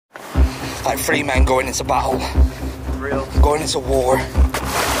Like 3 men going into battle. Real. Going into war.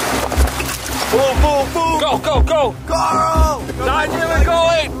 Boom, boom, boom! Go, go, go! Go! 90, we're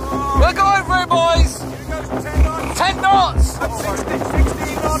going! We're going for it, boys! 10 knots!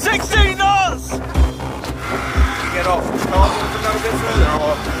 16 knots! Get off.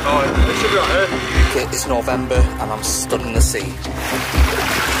 Oh, it should be on here. It's November and I'm stood in the sea.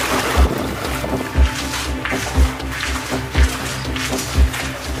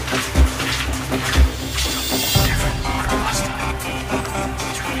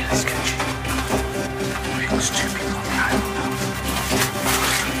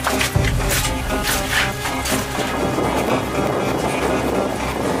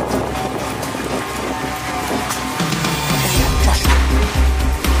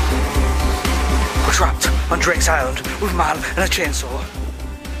 Trapped on Drake's Island with a man and a chainsaw.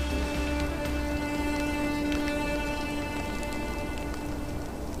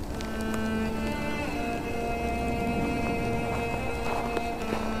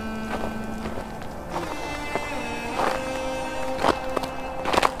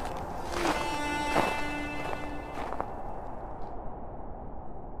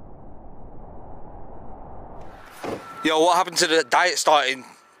 Yo, what happened to the diet starting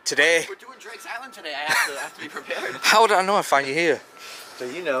today? We're doing Drake's Island today. I have to be prepared. How did I know I'd find you here? So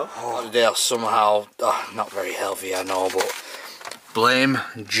you know. Oh, today I'm somehow not very healthy, I know, but blame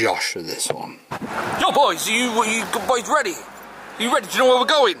Josh for this one. Yo, boys, are you boys ready? Are you ready? Do you know where we're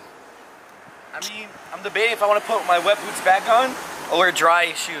going? I mean, I'm debating if I want to put my wet boots back on or wear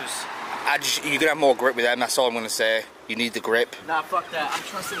dry shoes. You're gonna have more grip with them. That's all I'm gonna say. You need the grip. Nah, fuck that. I'm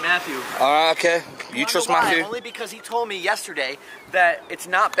trusting Matthew. Alright, okay. You trust Matthew? Only because he told me yesterday that it's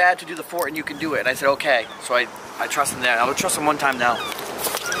not bad to do the fort and you can do it. And I said, okay. So I trust him there. I will trust him one time now.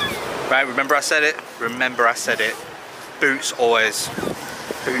 Right, remember I said it? Remember I said it. Boots always.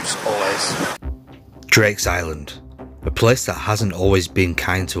 Boots always. Drake's Island. A place that hasn't always been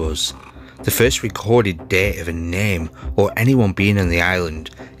kind to us. The first recorded date of a name or anyone being on the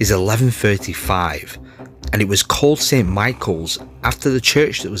island is 1135. And it was called St. Michael's after the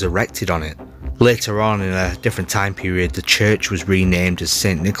church that was erected on it. Later on, in a different time period, the church was renamed as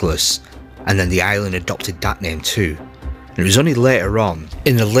St. Nicholas, and then the island adopted that name too. And it was only later on,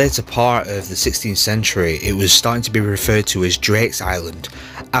 in the later part of the 16th century, it was starting to be referred to as Drake's Island,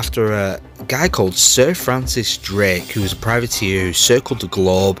 after a guy called Sir Francis Drake, who was a privateer who circled the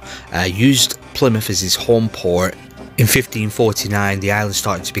globe, used Plymouth as his home port. In 1549, the island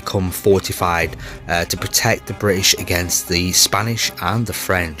started to become fortified to protect the British against the Spanish and the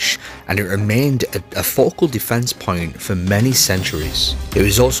French, and it remained a focal defence point for many centuries. It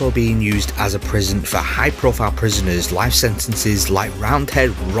was also being used as a prison for high-profile prisoners, life sentences like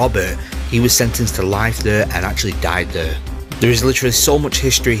Roundhead Robert. He was sentenced to life there and actually died there. There is literally so much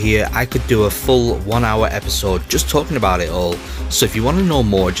history here, I could do a full 1 hour episode just talking about it all. So if you want to know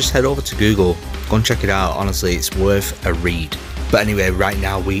more, just head over to Google, go and check it out. Honestly, it's worth a read. But anyway, right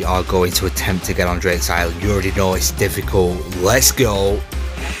now we are going to attempt to get on Drake's Island. You already know it's difficult. Let's go.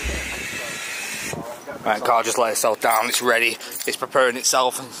 Right, car just let itself down, it's ready. It's preparing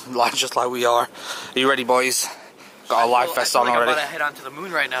itself, just like we are. Are you ready, boys? Got our life vest on already. I'm about to head onto the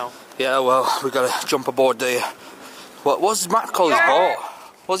moon right now. Yeah, well, we gotta jump aboard there. What's Matt call his boat?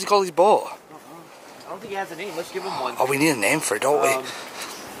 What does he call his boat? I don't think he has a name. Let's give him one. Oh, we need a name for it, don't we?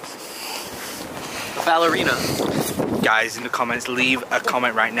 A ballerina. Guys, in the comments, leave a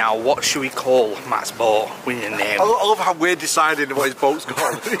comment right now. What should we call Matt's boat? We need a name. I love how we're deciding what his boat's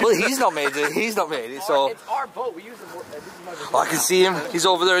called. Well, he's not made it. He's not made it. So it's our boat. We use the boat. Oh, I can see him. He's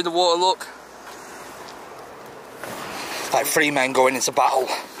over there in the water. Look. Like 3 men going into battle.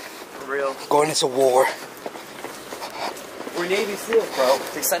 For real. Going into war. We're Navy SEALs, bro.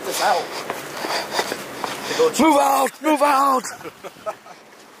 They sent us out. Move out! Move out!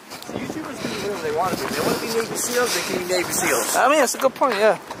 YouTubers can be whatever they want to be. They want to be Navy SEALs, they can be Navy SEAls. I mean, that's a good point,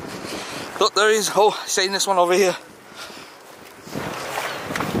 yeah. Look, there he is. Oh, seeing this one over here.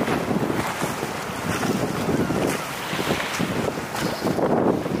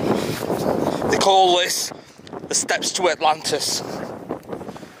 They call this the steps to Atlantis.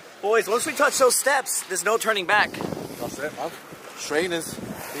 Boys, once we touch those steps, there's no turning back. That's it, man. Trainers.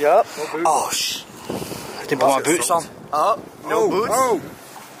 Yep. No Oh, I didn't put my boots on. Oh, no boots? Oh.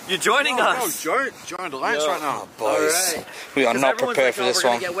 You're joining us. No, join the alliance right now. Boys, Right. we are not prepared for this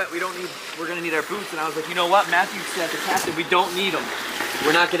one. We're gonna get wet. We're gonna need our boots, and I was like, you know what? Matthew said, the captain, we don't need them.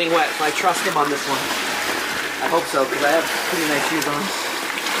 We're not getting wet, so I trust him on this one. I hope so, because I have pretty nice shoes on.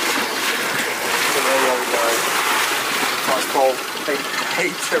 So there we go. That's cold. I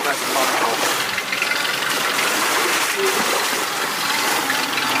hate to rest on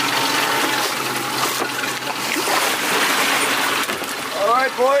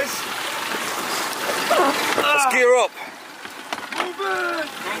boys. Let's gear up. Move it.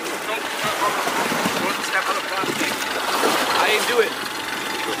 Don't step on the plastic. I didn't do it.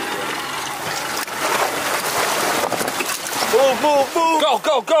 Move, move, move. Go,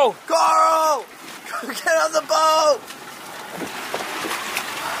 go, go. Carl! Get on the boat!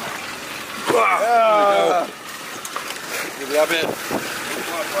 Give me that bit.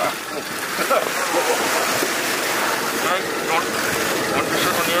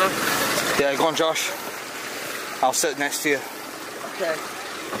 Yeah, go on, Josh. I'll sit next to you. Okay.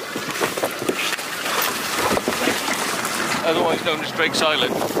 Otherwise known as Drake's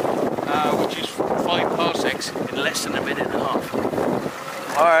Island, which is 5 parsecs in less than a minute and a half.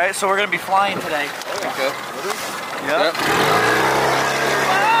 Alright, so we're gonna be flying today. Okay. Yep.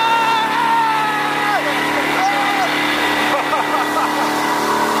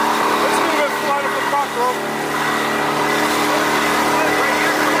 Let's move it, fly to the cockerel.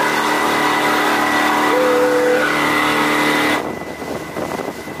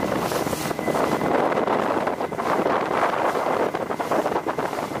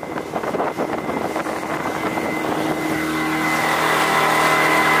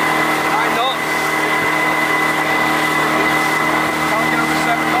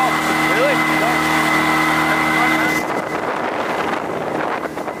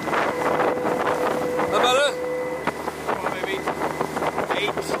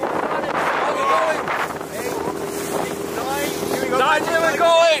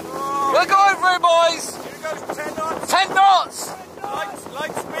 We're going for it, boys! Here we go, 10 knots. 10 knots!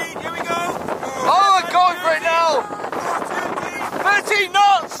 Light speed, here we go. Oh, we're going for it now! 13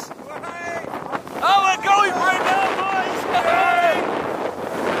 knots! Oh, we're going for it now, boys!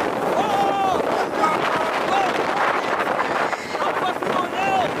 Oh! What's going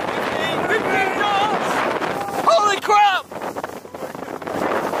now? 15 knots! Holy crap!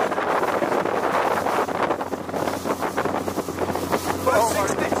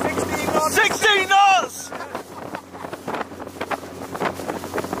 16 knots!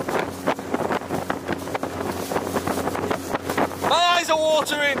 My eyes are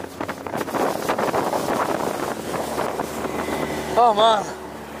watering. Oh man.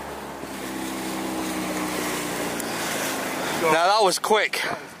 Now that was quick.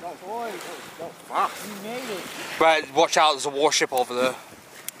 Right, watch out, there's a warship over there.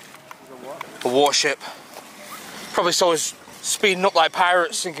 A warship. Probably saw us speeding up like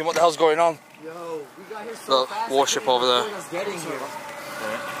pirates, thinking what the hell's going on. Yo, we got here so fast. Warship over there. Getting here.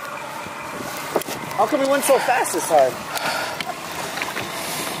 How come we went so fast this time?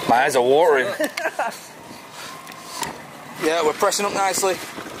 My eyes are watering. Yeah, we're pressing up nicely.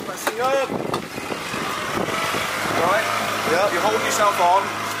 Pressing up. Right. Yep. You hold yourself on.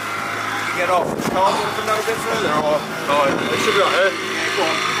 You get off. Carl, you want to come down a bit further? Or? Alright, it should be right here. Yeah, go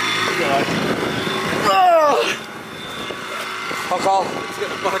on. You'll be alright. Oh, Carl. Let's get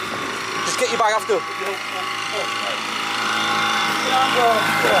the bag. Just get your bag after.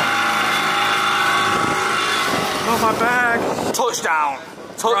 Oh, my bag. Touchdown.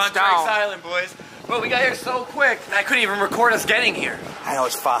 We're on Drake's Touchdown. Island, boys. Well, we got here so quick that I couldn't even record us getting here. I know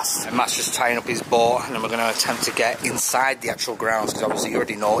it's fast. And Matt's just tying up his boat, and then we're going to attempt to get inside the actual grounds, because obviously you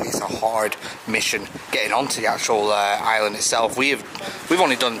already know it's a hard mission getting onto the actual island itself. We've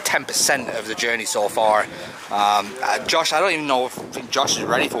only done 10% of the journey so far. Josh, I don't even know if Josh is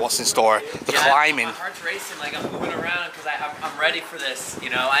ready for what's in store. The climbing. My heart's racing, like I'm moving around because I'm ready for this. You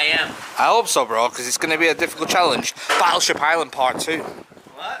know, I am. I hope so, bro, because it's going to be a difficult challenge. Battleship Island Part 2.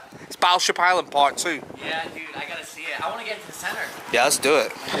 What? It's Battleship Island Part 2. Yeah, dude, I gotta see it. I want to get to the center. Yeah, let's do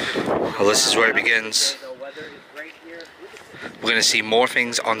it. Well, this is where it begins. The weather is great here. We're going to see more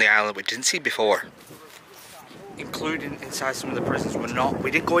things on the island we didn't see before. Including inside some of the prisons. We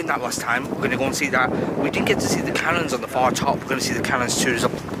didn't go in that last time. We're going to go and see that. We didn't get to see the cannons on the far top. We're going to see the cannons too. There's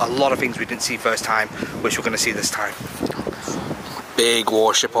a lot of things we didn't see first time, which we're going to see this time. Big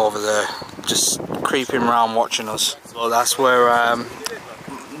warship over there, just creeping around watching us. So that's where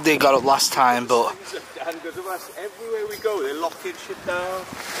they got up last time, but And because of us, everywhere we go, they're locking shit down,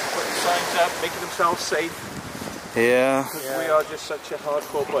 putting signs up, making themselves safe. yeah. We are just such a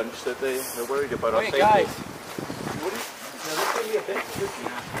hardcore bunch that they're worried about our safety. Guys.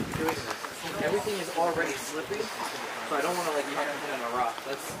 Everything is already slipping, so I don't want to like have anything on a rock.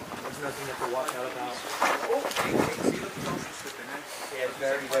 That's nothing to watch out about. Oh, see, look, the ocean's slipping, man. Yeah, it's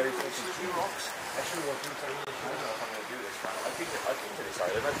very, very slipping. 2 rocks. I should have worked inside. I don't know if I'm going to do this, man. I've been to this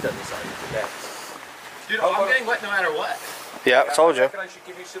island. I've done this island today. Dude, I'm getting wet no matter what. Yeah, I told you. I should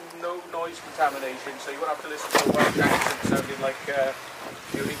give you some no noise contamination, so you won't have to listen to a Welsh accent sounding like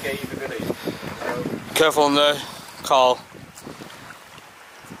really gay in the village. Careful on there, Carl.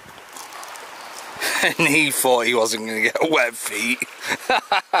 And he thought he wasn't going to get wet feet.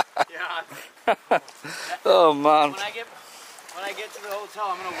 Yeah. Oh man. When I get to the hotel,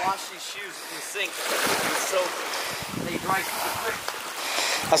 I'm gonna wash these shoes in the sink. It's so they dry super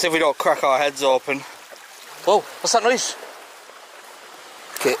quick. That's if we don't crack our heads open. Whoa, what's that noise?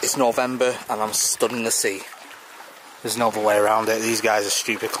 Okay, it's November and I'm stood in the sea. There's no other way around it. These guys are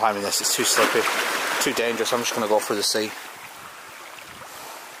stupid climbing this. It's too slippy, too dangerous. I'm just gonna go through the sea.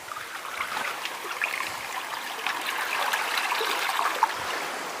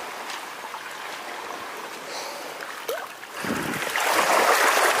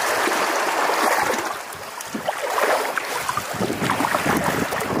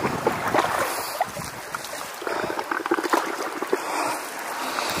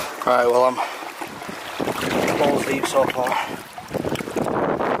 Right, well I'm balls deep so far.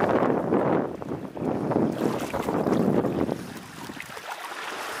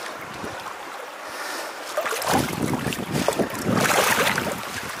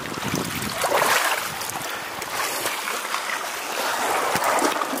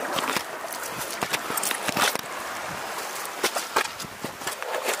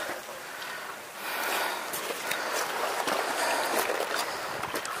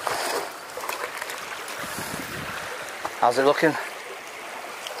 How's it looking?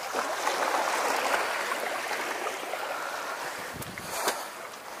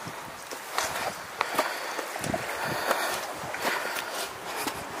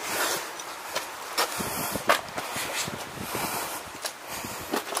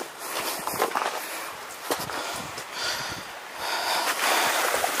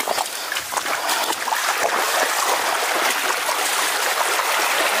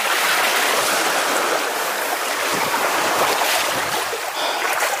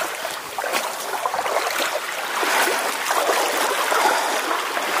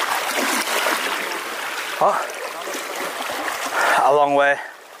 What? A long way.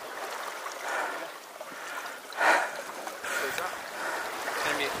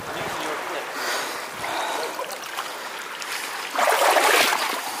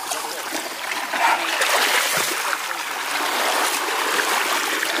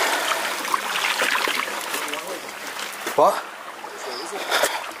 What?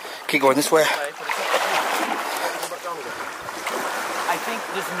 Keep going this way. I think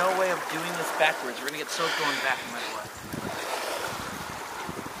there's no way of doing this backwards. We're gonna get soaked going back no matter what.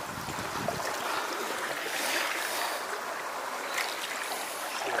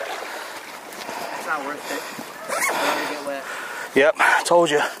 It's not worth it. We're gonna get wet. Yep, I told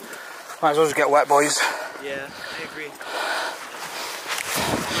you. Might as well just get wet, boys. Yeah, I agree.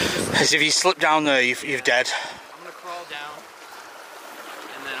 As if you slip down there, you're dead. I'm gonna crawl down,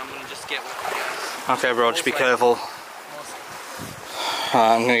 and then I'm gonna just get wet. Okay, bro, just be careful.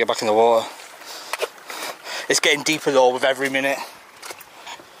 I'm gonna get back in the water. It's getting deeper though with every minute.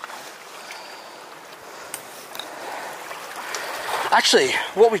 Actually,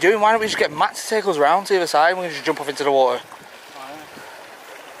 what are we doing? Why don't we just get Matt to take us round to the other side and we can just jump off into the water?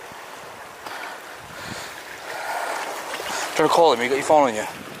 Do you want to call him? You got your phone on you?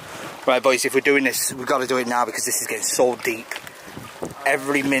 Right boys, if we're doing this, we've got to do it now because this is getting so deep.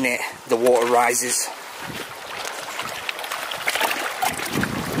 Every minute the water rises.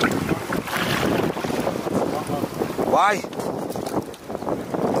 Why?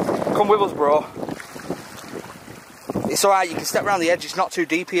 Come with us, bro. It's alright, you can step around the edge, it's not too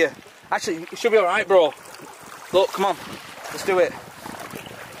deep here. Actually, it should be alright, bro. Look, come on. Let's do it.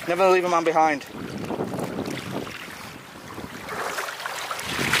 Never leave a man behind.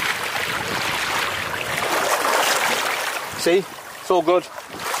 See? It's all good.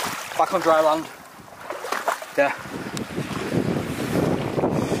 Back on dry land. Yeah.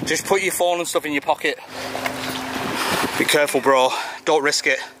 Just put your phone and stuff in your pocket. Be careful, bro. Don't risk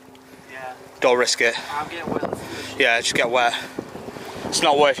it. Yeah. Don't risk it. I'll get wet. Yeah, just get wet. It's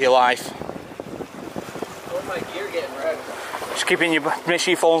not worth your life. What's my gear getting red? Just keep it in your... Make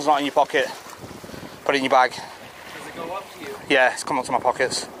sure your phone's not in your pocket. Put it in your bag. Does it go up to you? Yeah, it's come up to my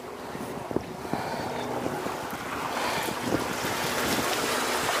pockets.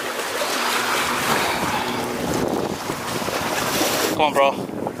 Come on, bro.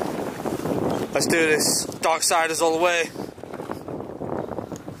 Let's do this. Dark Siders all the way.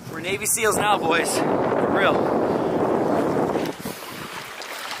 We're Navy SEALs now, boys. For real.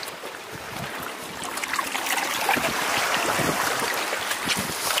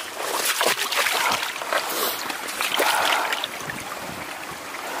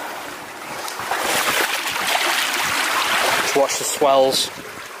 Just watch the swells.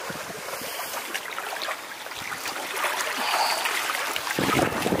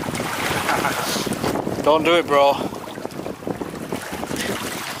 Don't do it, bro.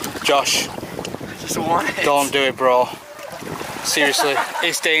 Josh. Just want it. Don't do it, bro. Seriously,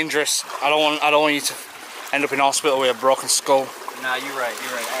 it's dangerous. I don't want you to end up in hospital with a broken skull. Nah, you're right.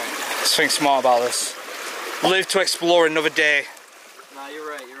 Alright. Let's think smart about this. Live to explore another day. Nah, you're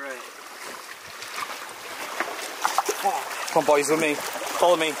right. Come on, boys, with me.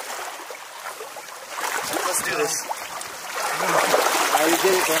 Follow me. Let's do this. I already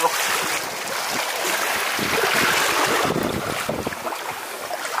did it, bro.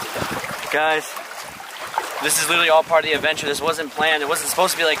 Guys, this is literally all part of the adventure. This wasn't planned. It wasn't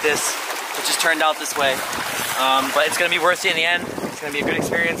supposed to be like this. It just turned out this way. But it's gonna be worth it in the end. It's gonna be a good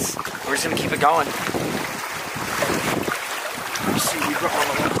experience. We're just gonna keep it going.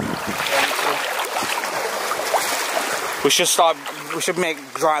 We should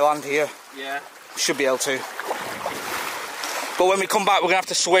make dry land here. Yeah. We should be able to. But when we come back, we're gonna have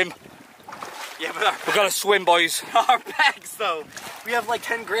to swim. Yeah, but we're gonna swim, boys. Our bags, though. We have like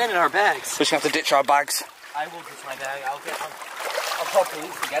 10 grand in our bags. We're just gonna have to ditch our bags. I will ditch my bag. I'll call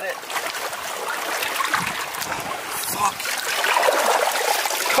police to get it. Fuck.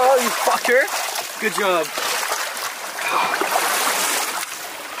 Oh, you fucker. Good job.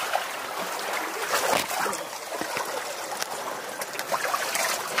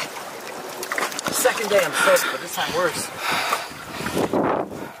 Second day I'm sick, but this time worse.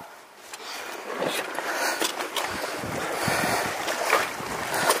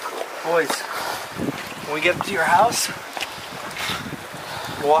 Boys, when we get to your house,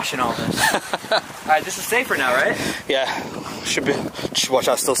 we're washing all this. Alright, this is safer now, right? Yeah, should be. Just watch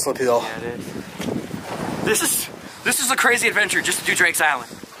out, still slippy though. Yeah, it is. This is a crazy adventure just to do Drake's Island.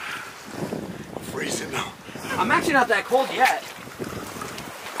 I'm freezing now. I'm actually not that cold yet.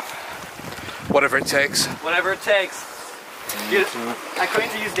 Whatever it takes. Whatever it takes. Dude, I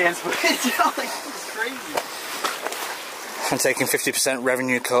couldn't use dance footage. Like, this is crazy. I'm taking 50%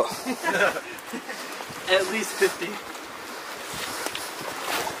 revenue cut. At least 50. I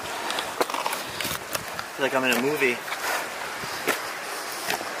feel like I'm in a movie.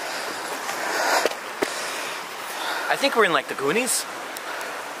 I think we're in like the Goonies.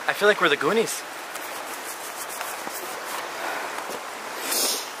 I feel like we're the Goonies.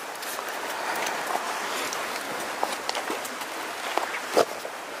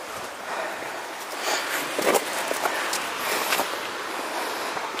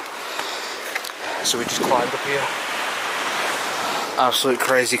 So we just climbed up here. Absolute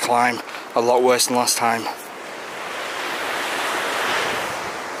crazy climb. A lot worse than last time.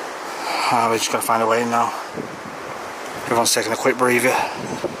 We just gotta find a way in now. Everyone's taking a quick breather.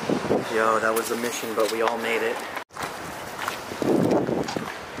 Yo, that was a mission, but we all made it.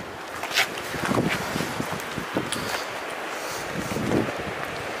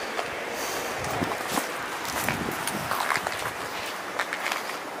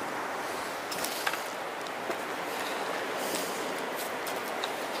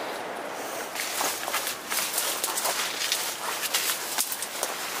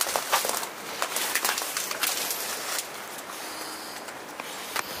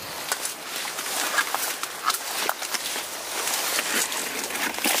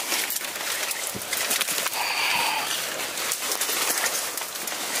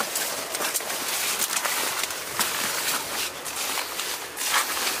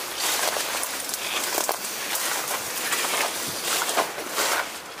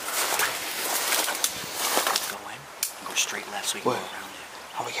 Straight left so we can go around it.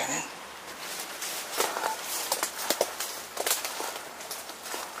 How are we getting in?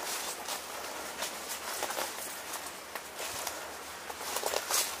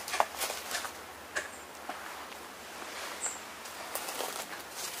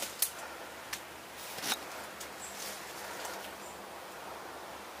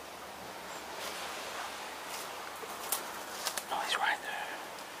 Oh, he's right there.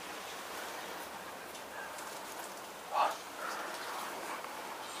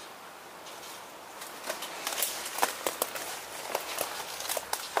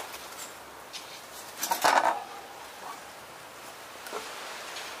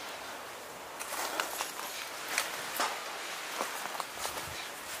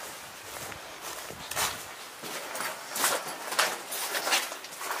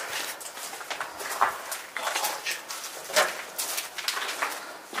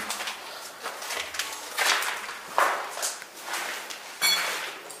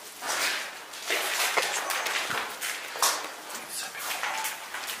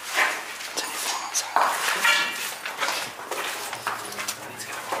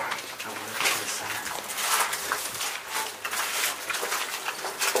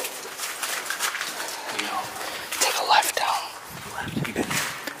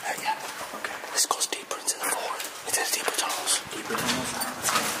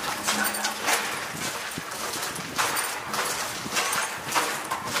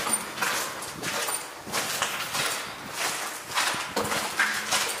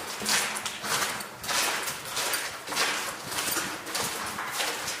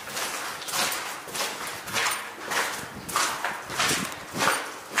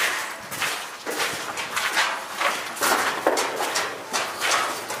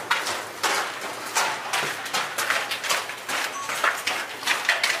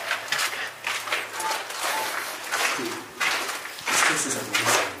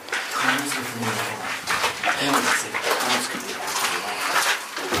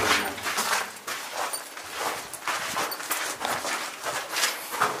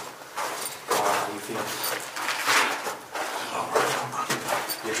 you feel?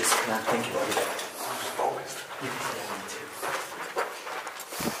 You're just not thinking of it.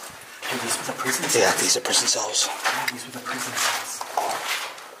 Hey, these were the prison cells. Yeah, these are prison cells. Yeah, these were the prison cells.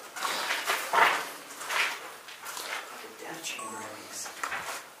 The death chamber in these.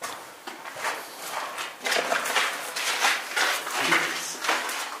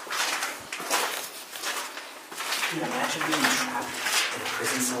 Dude, imagine being trapped in a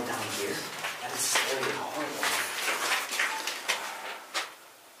prison cell down here. That is scary and horrible.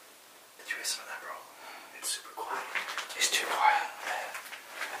 Did you hear some of that, bro? It's super quiet. It's too quiet.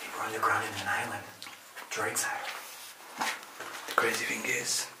 I think we're underground in an island. Drake's Island. The crazy thing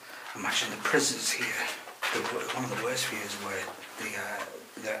is, imagine the prisons here. One of the worst views where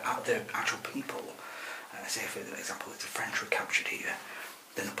the actual people, say for example, if the French were captured here,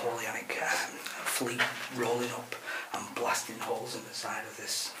 the Napoleonic fleet rolling up and blasting holes in the side of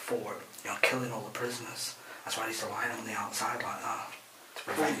this fort, killing all the prisoners. That's why they used to line on the outside like that. To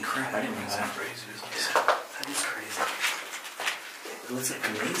prevent crap, I didn't know that. Crazy, isn't it? Yeah, that is crazy. It looks like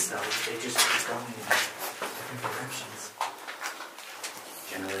a maze though. They just keep going in different directions.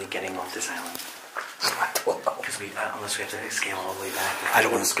 Generally getting off this island. Because unless we have to scale all the way back. I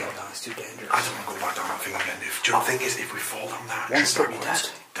don't want to scale down, it's too dangerous. I don't want to go back down that thing again. The thing is, if we fall down that, once you're dead,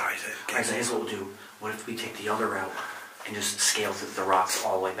 dies it. Alright, so here's what we'll do. What if we take the other route and just scale the rocks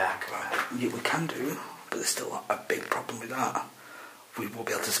all the way back? Yeah, we can do, but there's still a big problem with that. We won't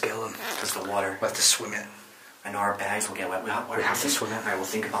be able to scale them. Because the water. We have to swim it. I know our bags will get wet. We have to swim it. Alright, we'll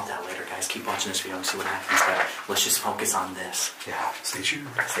think about that later, guys. Keep watching this video and see what happens. But let's just focus on this. Yeah. Stay tuned.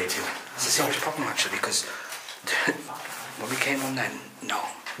 Stay tuned. It's a serious problem actually, because when we came on then, no,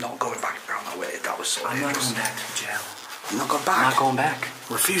 not going back around that way. That was so I'm not dangerous. going back to jail. I'm not going back. I'm not going back.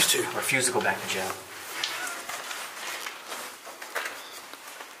 Refuse to. Refuse to go back to jail.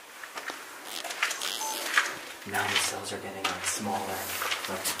 Now the cells are getting smaller,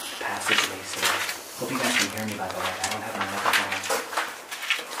 like passageways. So hope you guys can hear me by the way. I don't have my microphone.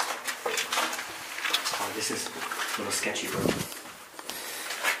 Oh, this is a little sketchy, bro.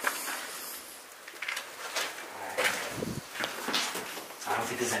 I don't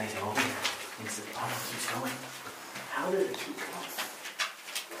think there's anything over here. Oh, it keeps going. How did it keep going?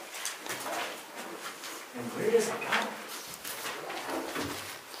 And where does it go?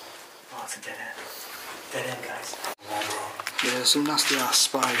 Oh, it's a dead end. Dead end, guys. Yeah, some nasty ass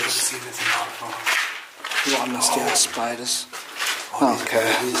spiders. A lot of nasty ass spiders.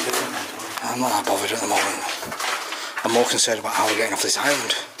 Okay. I'm not that bothered at the moment. I'm more concerned about how we're getting off this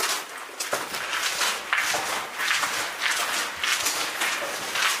island.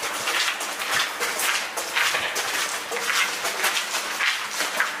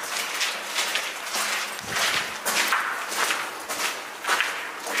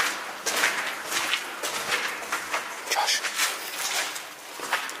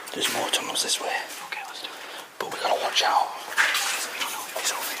 There's more tunnels this way. Okay, let's do it. But we gotta watch out. We don't know if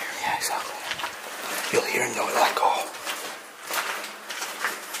he's over here. Yeah, exactly. You'll hear him though, let go.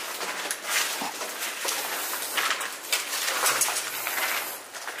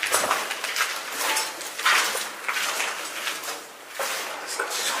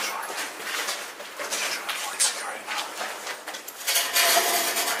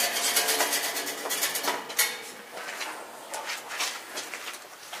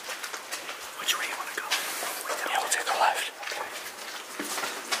 Which way you want to go? Yeah, we'll take a left.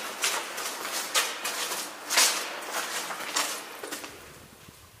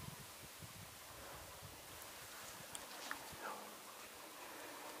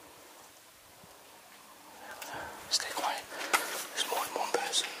 Stay quiet. There's more than one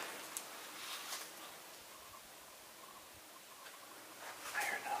person. I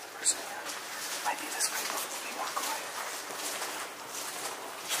heard another person here. Might be this way, but we'll be more quiet.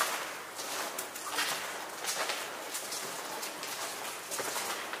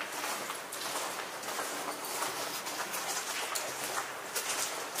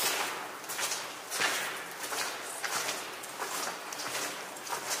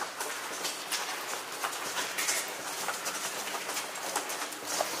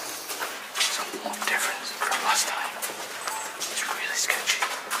 Something different from last time. It's really sketchy. I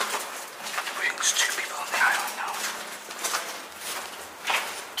think there's two people on the island now.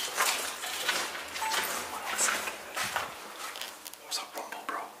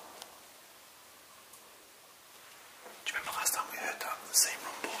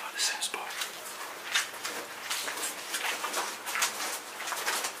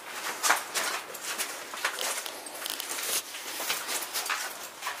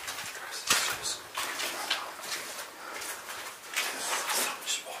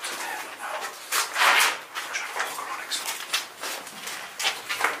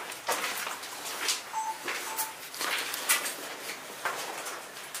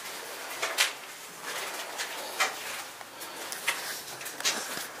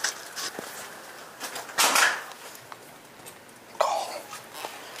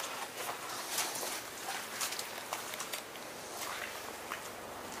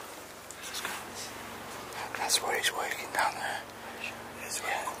 where he's working down there.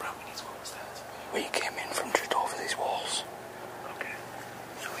 Yeah. We came in from just over these walls. Okay.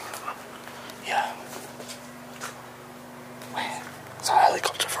 So we go up. Yeah. Wait, it's a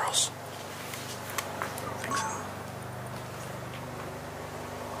helicopter for us. I don't think so.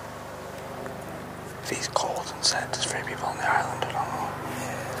 If he's called and said there's 3 people on the island, I don't know.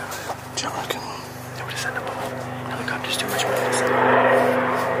 Yeah. Do you reckon? They would have sent a boat. Helicopter's too much money.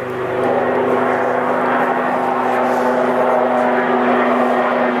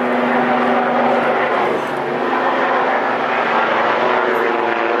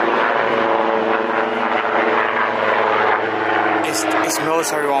 It's a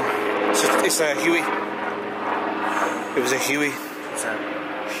military one. It's a Huey. It was a Huey. What's that?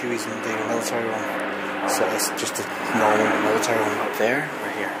 Huey's the military one. So it's just a normal military one. Up there or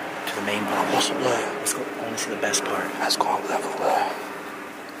here? To the main part. What's up there? Let's go. I want to see the best part. Let's go up level there.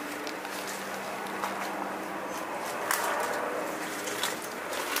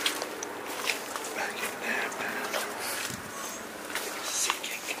 Back in there, man.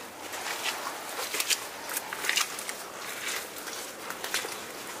 Seeking.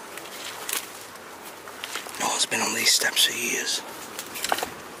 No one's been on these steps for years.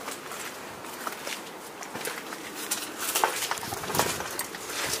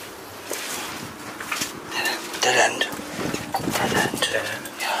 Dead end. Dead end. Dead end?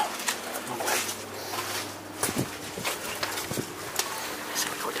 Yeah. No way. So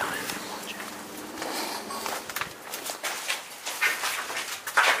we go down and watch it.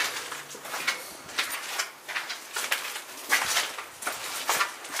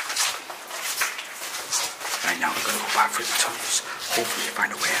 Right now we're going to go back through the tunnels. Hopefully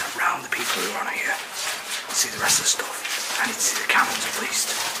find a way around the people who are on here. See the rest of the stuff. I need to see the cannons at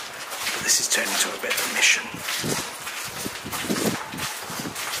least. But this is turning into a bit of a mission.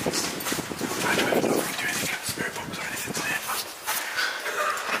 I don't know if we can do anything kind of spirit box or anything today.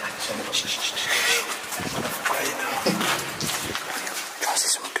 Right now. Try to see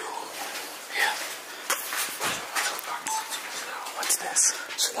something cool. Yeah. What's this?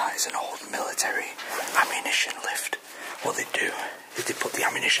 So that is an old military ammunition lift. What they do is they put the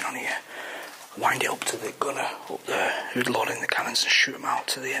ammunition on here, wind it up to the gunner up there who's loading the cannons and shoot them out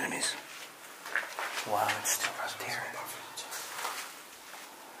to the enemies. Wow, it's still right there.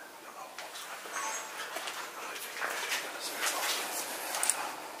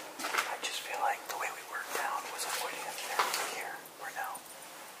 I just feel like the way we worked down was avoiding it there, here, or now.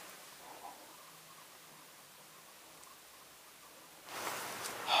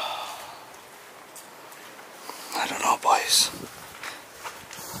 I don't know, boys.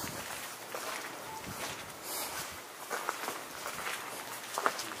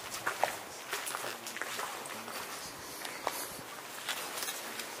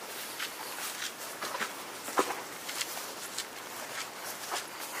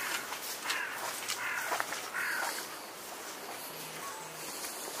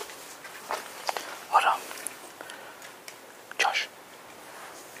 Hold on. Josh.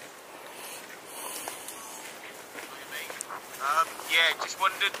 Yeah, just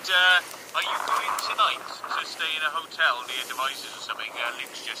wondered, are you going tonight to stay in a hotel near Devices or something?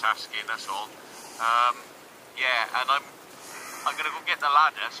 Luke's just asking, that's all. Yeah, and I'm going to go get the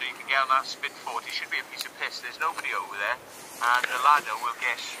ladder so you can get on that spin fort. It should be a piece of piss. There's nobody over there. And the ladder will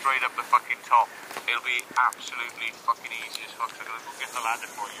get straight up the fucking top. It'll be absolutely fucking easy as fuck. So I'm going to go get the ladder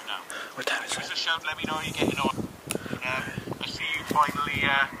for you now. What time is Just it? a shout, let me know how you're getting on. I see you finally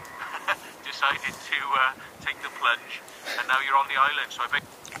decided to take the plunge. And now you're on the island, so I bet...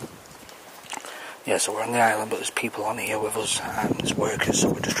 Yeah, so we're on the island, but there's people on here with us, and there's workers, so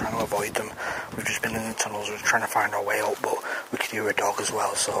we're just trying to avoid them. We've just been in the tunnels, we're trying to find our way up, but we could hear a dog as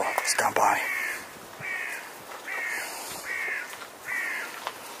well, so stand by.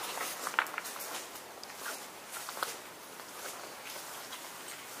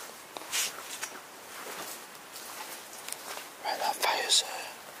 Right, that fire's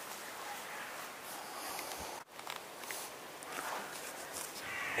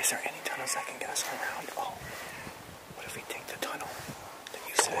Is there any tunnels that can get us around? Oh, what if we take the tunnel that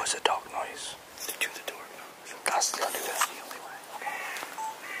you said? was a dog noise. Through the door. That's the only That's the only way. Okay.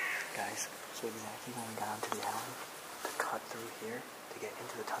 Guys, so exactly when we got onto the island, to cut through here to get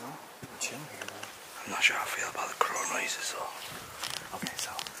into the tunnel. We're chilling here, man. I'm not sure how I feel about the crow noises, though. Okay,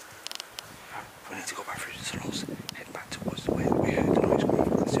 so We need to go back through the tunnels, head back towards the way that we heard the noise coming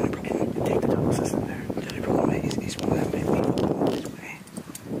from. That's the only problem. take the tunnel system there. The only problem is one of them may people go this way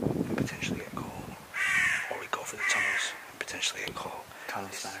and potentially get caught. Or we go through the tunnels and potentially get caught.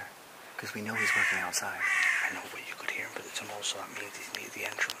 Tunnel's better. Because we know he's working outside. I know, but you could hear him through the tunnels, so that means he's near the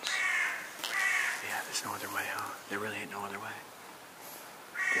entrance. Yeah. yeah, there's no other way, huh? There really ain't no other way.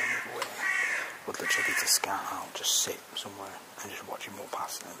 The only way would literally be to scout out, just sit somewhere and just watch him walk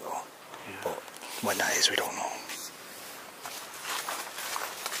past and go. Yeah. But when that is, we don't know.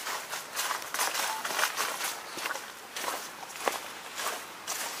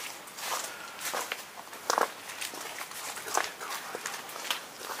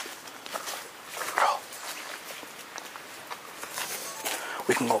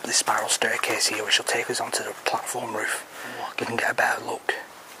 We can go up this spiral staircase here, which will take us onto the platform roof. We can get a better look.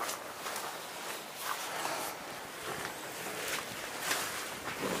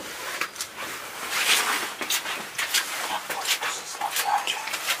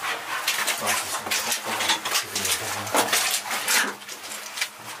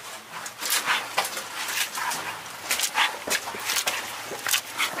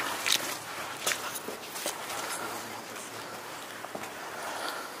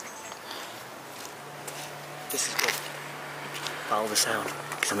 This is good. Follow the sound,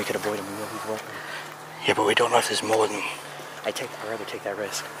 because then we could avoid him. We know he's walking. Yeah, but we don't know if there's more than... I'd rather take that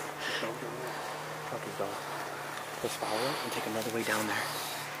risk. Fuck his dog. Let's follow it and take another way down there.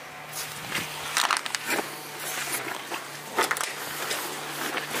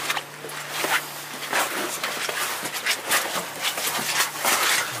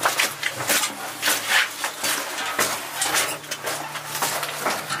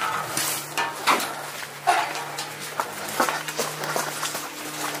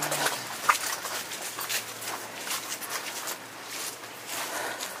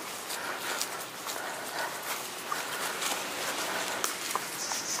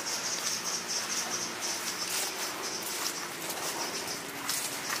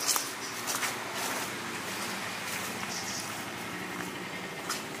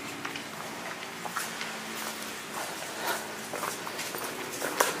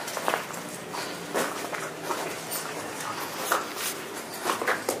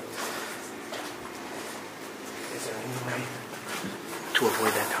 To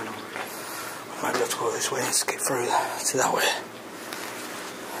avoid that tunnel. We might be able to go this way and skip through to that way.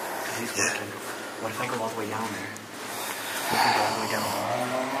 Yeah. What if I go all the way down there? What if I go all the way down?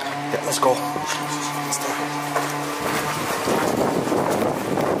 Yeah, let's go. Let's do it.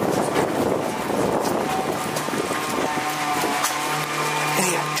 In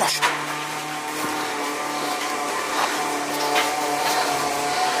here, Josh.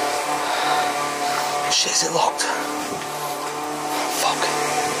 Shit, is it locked? Fuck.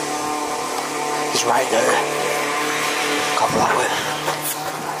 He's right there. Can't go that way.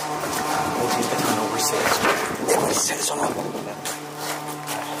 We'll see if the tunnel resets. Yeah, we set this on up.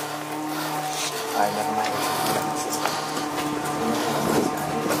 Alright, never mind.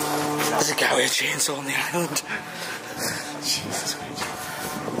 There's a guy with a chainsaw on the island. Jesus Christ.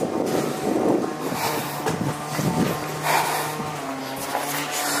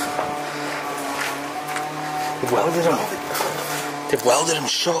 They've welded him. They've welded him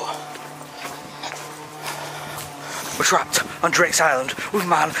shut. We're trapped on Drake's Island with a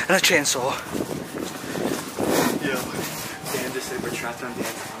man and a chainsaw. Yeah. Dan just said we're trapped on Dan's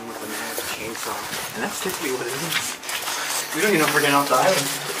island with a man with a chainsaw. And that's typically what it is. We don't even know if we're getting off the island.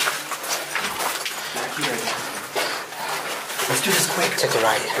 Back here. Let's do this quick. Take a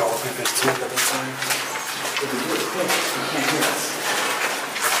right. Go up this too the time. If we do it quick, you can't hear us.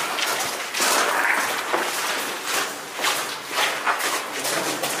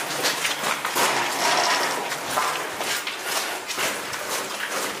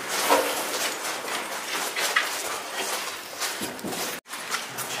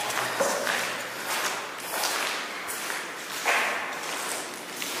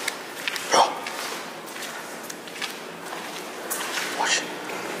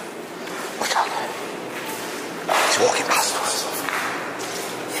 Watch out. He's walking past us.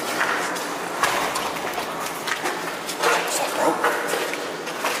 What's that, bro?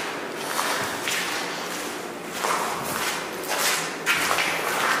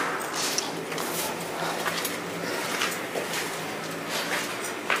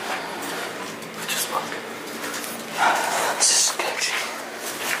 Just look. This is sketchy.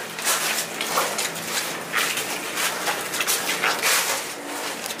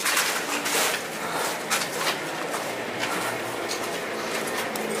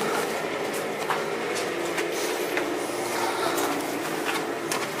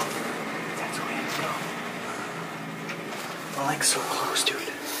 We're like so close, dude.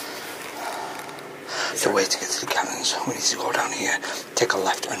 The way to get to the cannons, we need to go down here, take a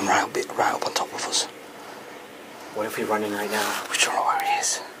left and right up on top of us. What if we run in right now? We don't know where he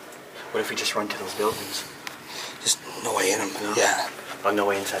is. What if we just run to those buildings? There's no way in him. No. Yeah. Oh, no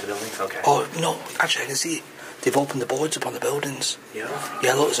way inside the buildings? Okay. Oh, no, actually I can see they've opened the boards up on the buildings. Yeah?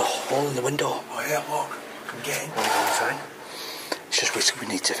 Yeah, look, there's a hole in the window. Oh yeah, look. I'm getting. Want to go inside? It's just we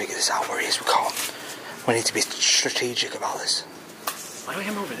need to figure this out where he is. We can't. We need to be strategic about this. Why do we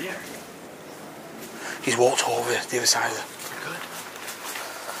have him over there? He's walked over the other side of the... We're good.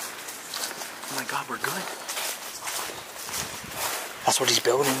 Oh my god, we're good. That's what he's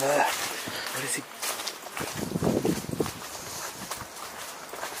building there. What is he?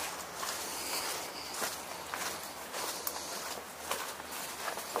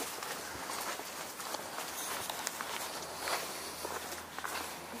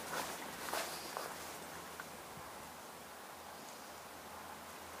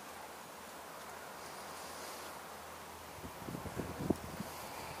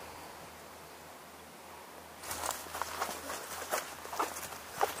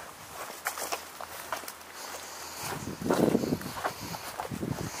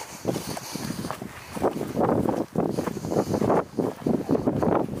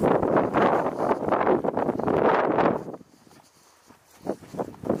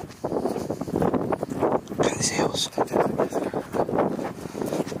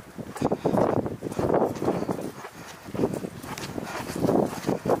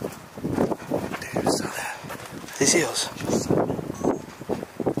 These eels.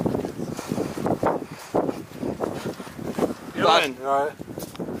 Alright.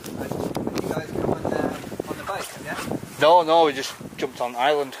 You guys come on the bike, yeah? No, we just jumped on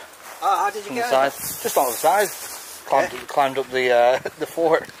island Oh, how did you from the get side. over? Just on the side. Climbed up the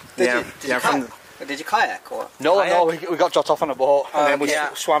fort. Did you kayak or? No, we got dropped off on a boat and then we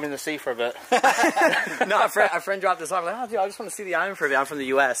yeah. swam in the sea for a bit. No, our friend dropped us off. Like, oh, dude, I just want to see the island for a bit. I'm from the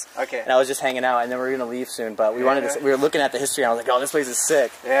U.S. Okay. And I was just hanging out, and then we were gonna leave soon. But we wanted to. We were looking at the history, and I was like, oh, this place is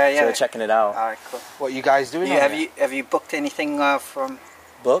sick. Yeah, yeah. So we're checking it out. Alright, cool. What are you guys doing? Have you booked anything from?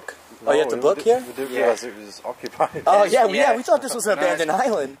 Book? Oh, you have to book here? We didn't realise it was occupied. Oh yeah, Yeah. we thought this was an abandoned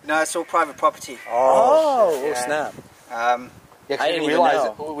island. No, it's all private property. Oh, Yeah. snap. Yeah, 'cause I we didn't even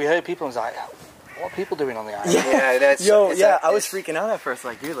realised know. we heard people and was like, what are people doing on the island? Yeah, that's. I was freaking out at first,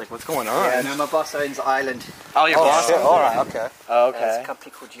 like, dude, like, what's going on? Yeah, no, my boss owns the island. Oh, your boss? shit. Alright, okay. Oh, It's okay. a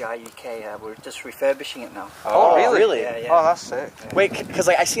company called GI UK. We're just refurbishing it now. Oh, really? Yeah, yeah. Oh, that's sick. Wait, because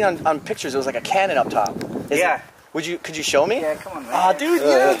like I seen on pictures, it was like a cannon up top. Yeah. Could you show me? Yeah, come on, man. Ah, dude,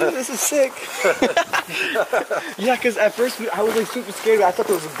 yeah, dude, this is sick. Yeah, because at first I was like super scared. I thought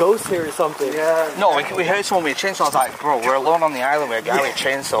there was a ghost here or something. Yeah. No, we heard someone with a chainsaw. I was like, bro, we're alone on the island with a guy with a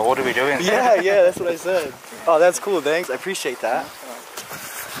chainsaw. What are we doing? Yeah, that's what I said. Oh, that's cool. Thanks, I appreciate that.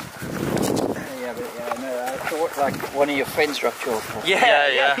 Yeah, no, I thought like one of your friends dropped you off.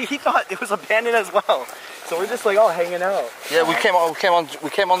 Yeah. He thought it was abandoned as well. So we're just like all hanging out. Yeah, we came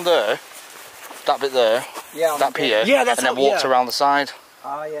on there, that bit there, Yeah. that pier, Yeah, that's and then how- walked yeah. around the side.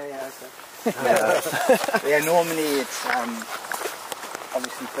 Oh, yeah, okay. Yeah, normally it's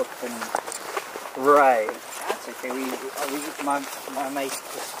obviously booked and right. That's okay. My mate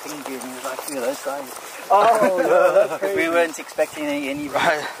just pinged you and he was like, "Look at those guys." Oh, no, that's crazy. We weren't expecting any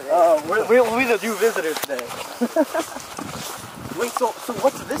Right. Oh, we're the new visitors today. Wait, so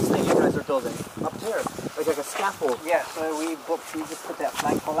what's this thing you guys are building up there? Like a scaffold? Yeah, so we just put that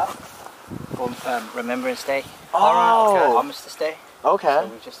flagpole up for Remembrance Day. Oh, Armistice Day. okay. So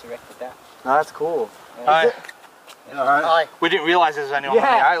we just erected that. No, that's cool. Hi. Hi. We didn't realise there was anyone on the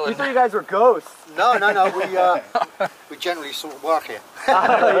We island. thought you guys were ghosts. No, we generally sort of work here.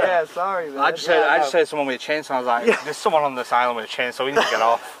 Oh, yeah, sorry, man. I just heard someone with a chainsaw. I was like, there's someone on this island with a chainsaw. We need to get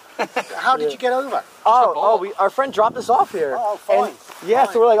off. How did you get over? Our friend dropped us off here. Oh, fine. And, yeah,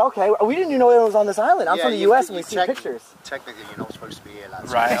 so we're like, okay, we didn't even know it was on this island. I'm from the US and we see pictures. Technically, you're not supposed to be here,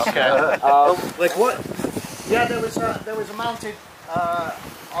 lads. Right. Okay. Like what? Yeah, there was a mounted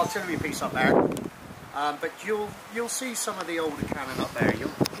artillery piece up there. But you'll see some of the older cannon up there.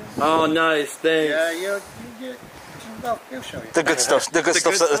 Oh, nice, thanks. Yeah, he'll show you. The good stuff. The good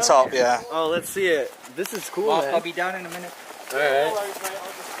stuff's at the top. Yeah. Oh, let's see it. This is cool, I'll man. be down in a minute. Alright.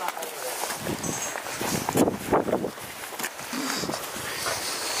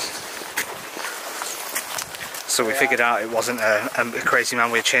 So we figured out it wasn't a crazy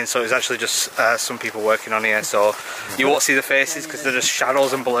man with a chainsaw. It was actually just some people working on here. So you won't see the faces because they're just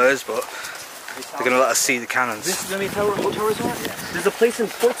shadows and blurs, but they're going to let us see the cannons. Let me tell you what hotels are. There's a place in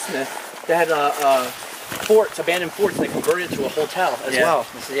Portsmouth that had forts, abandoned forts, and they converted it to a hotel as well.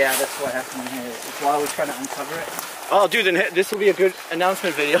 Yeah, that's what happened here. That's why I was trying to uncover it. Oh, dude, then this will be a good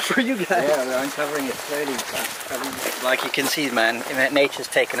announcement video for you guys. Yeah, we're uncovering it slowly. Like you can see, man, nature's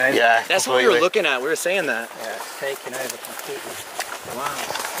taken over. Yeah, That's what we were looking at. We were saying that. Yeah, it's taken over completely. Wow.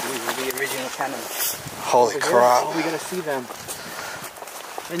 These are the original cannons. Holy crap. Oh, we gotta see them.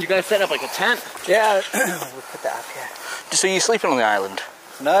 And you guys set up like a tent? Yeah, we'll put that up here. So you're sleeping on the island?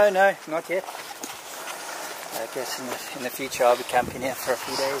 No, not yet. I guess in the future I'll be camping here for a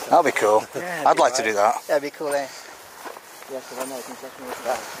few days. That'll be cool. Yeah, I'd like to do that. That'd be cool, eh? Yeah, because I know exactly what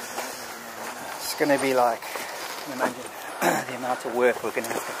that. It's going to be like, imagine the amount of work we're going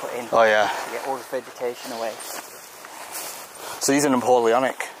to have to put in. Oh yeah. To get all the vegetation away. So these are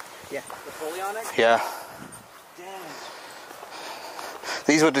Napoleonic. Yeah. Napoleonic? Yeah. Damn.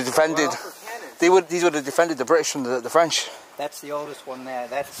 These would have defended. These would have defended the British from the French. That's the oldest one there.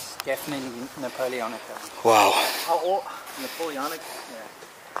 That's definitely Napoleonic. Wow. How old? Napoleonic?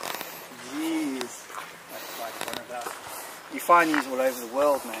 Yeah. Jeez. That's like one of our. You find these all over the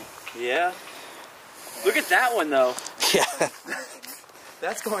world, man. Yeah. Look at that one though. Yeah.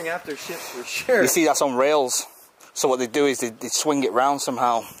 That's going after ships for sure. You see, that's on rails. So what they do is they swing it round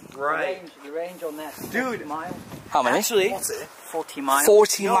somehow. Right. The range on that. Dude. Mile. How many? Actually, 40 miles.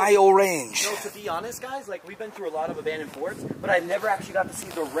 40-mile range. no, to be honest, guys, like we've been through a lot of abandoned forts, but I've never actually got to see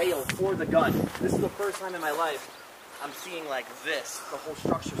the rail for the gun. This is the first time in my life I'm seeing like this. The whole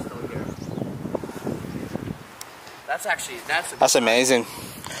structure still here. That's actually That's amazing.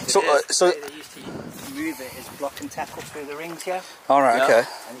 So They used to move it as block and tackle through the rings here. all right, Yeah. okay.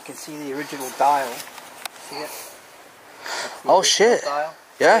 And you can see the original dial. See it? That's the Oh, original shit. Dial.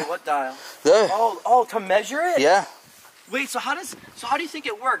 Yeah. Wait, what dial? There. Oh, to measure it? Yeah. Wait, so how do you think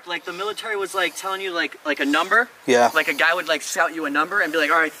it worked? Like the military was like telling you like a number? Yeah. Like a guy would like shout you a number and be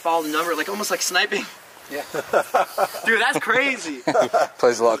like, all right, follow the number, like almost like sniping. Yeah. Dude, that's crazy.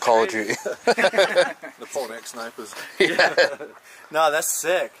 Plays a lot of Call of Duty. Napoleonic snipers. Yeah. No, that's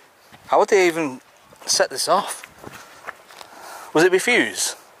sick. How would they even set this off? Was it be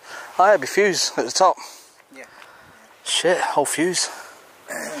fuse? Oh, yeah, be fuse at the top. Yeah. Shit, whole fuse.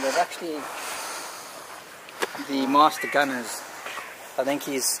 And they've actually, the master gunners, I think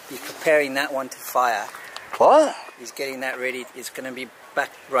he's preparing that one to fire. What? He's getting that ready. It's going to be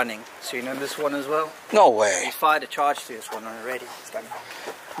back running soon on this one as well. No way. He fired a charge to this one already. It's done.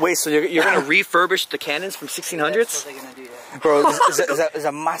 Wait, so you're gonna refurbish the cannons from 1600s? That's what they're going to do. Yeah. Bro, there's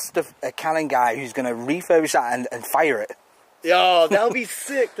a master cannon guy who's going to refurbish that and fire it. Yo, that would be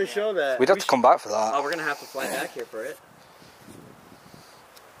sick to show that. We'd have to come back for that. Oh, we're gonna have to fly back here for it.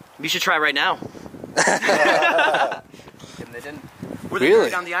 We should try right now. And they didn't. Were they Really?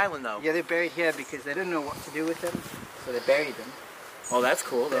 buried on the island though? Yeah, they're buried here because they didn't know what to do with them, so they buried them. Oh, that's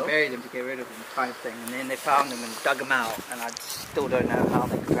cool They though. buried them to get rid of them, kind of thing. And then they found them and dug them out, and I still don't know how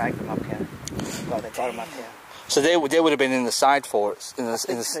they dragged them up here. But they got them up here. So they would have been in the side forts.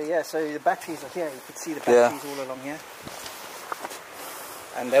 So yeah, so the batteries are here. You could see the Yeah. batteries all along here.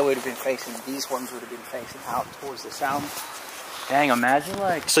 And they would have been facing, these ones would have been facing out towards the sound. Dang, imagine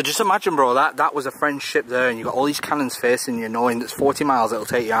like. So just imagine, bro, that was a French ship there, and you got all these cannons facing you, knowing that's 40 miles it'll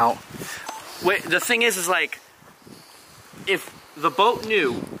take you out. Wait, the thing is like, if the boat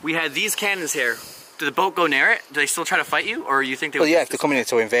knew we had these cannons here, did the boat go near it? Do they still try to fight you, or you think they? Well, would yeah, if they're coming in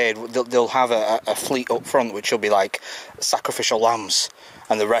to invade, they'll have a fleet up front, which will be like sacrificial lambs,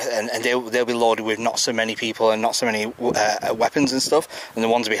 and the rest, and they'll be loaded with not so many people and not so many weapons and stuff, and the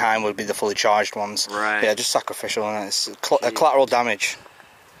ones behind would be the fully charged ones. Right. Yeah, just sacrificial, and it's collateral damage.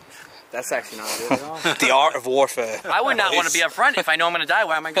 That's actually not good at all. The art of warfare. I would not want to be up front if I know I'm going to die.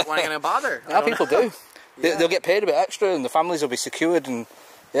 Why am I going to bother? Yeah, people do. They'll get paid a bit extra, and the families will be secured, and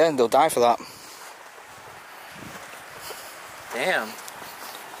yeah, and they'll die for that. Damn.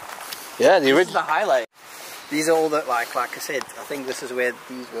 Yeah, the This is original. the highlight. These are all that, like I said, I think this is where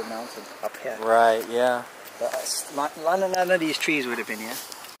these were mounted, up here. Right. Yeah. But none of these trees would have been here.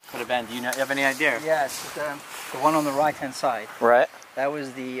 Could have been. Do you have any idea? Yeah, it's the one on the right hand side. Right. That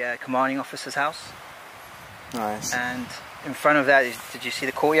was the commanding officer's house. Nice. And in front of that, did you see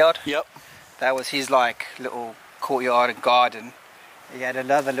the courtyard? Yep. That was his like little courtyard and garden. He had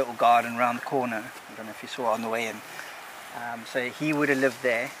another little garden around the corner. I don't know if you saw it on the way in. So he would have lived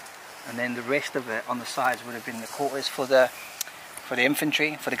there, and then the rest of it on the sides would have been the quarters for the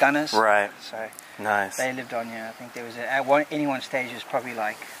infantry, for the gunners. Right. So Nice. they lived on here. I think there was at any one stage it was probably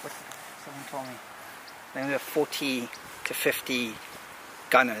like someone told me. I think there were 40 to 50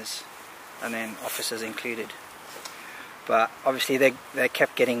 gunners, and then officers included. But obviously they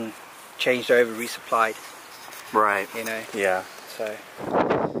kept getting changed over, resupplied. Right. You know. Yeah. So.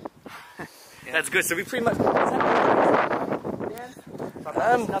 That's good. So we pretty much.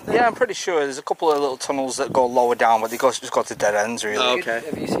 Yeah, I'm pretty sure there's a couple of little tunnels that go lower down, but they just go to dead ends, really. Oh, okay.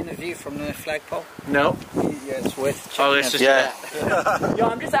 Have you seen the view from the flagpole? No. Yeah, it's worth checking. Oh, it's just Yo,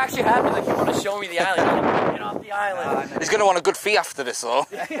 I'm just actually happy that you want to show me the island. I want to get off the island. He's going to want a good fee after this, though.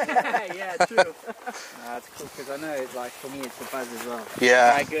 Yeah, true. It's cool because I know it's like, for me, it's the buzz as well.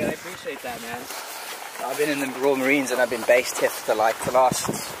 Yeah. I appreciate that, man. I've been in the Royal Marines and I've been based here for like the last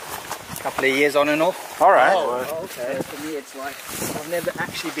couple of years on and off. Alright. Oh, okay. So for me, it's like, I've never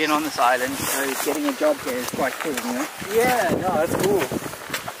actually been on this island, so getting a job here is quite cool, you know? Yeah, no, that's cool.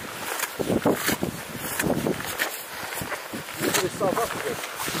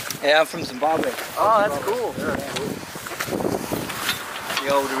 Yeah, I'm from Zimbabwe. Oh, that's cool.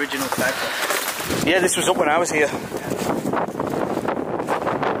 The old original flagpole. Yeah, this was up when I was here.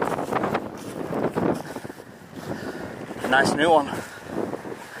 Nice new one.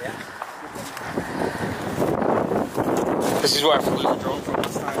 Yeah. This is where I flew the drone from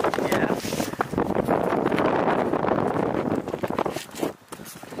last time. Yeah.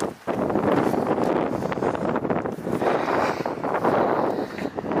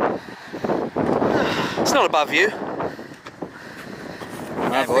 It's not a bad view.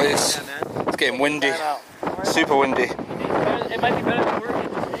 My boys. It's getting windy. Super windy. It might be better than working.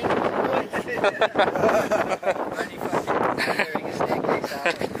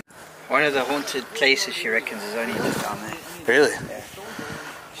 One of the haunted places she reckons is only just down there. Really? Yeah.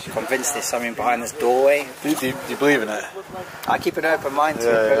 She's convinced there's something behind this doorway. Do you believe in it? I keep an open mind to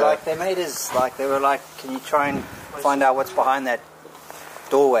it, but like they made us like they were like, can you try and find out what's behind that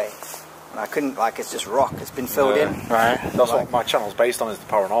doorway? And I couldn't, like, it's just rock, it's been filled in. Right. That's what my channel's based on, is the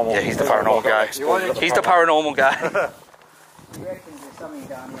paranormal. Yeah, he's the paranormal guy. He's the paranormal guy. He reckons there's something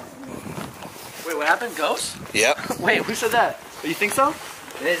down here. Wait, what happened? Ghosts? Yep. Wait, who said that? You think so?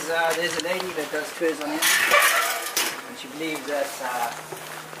 There's a lady that does tours on it, and she believes that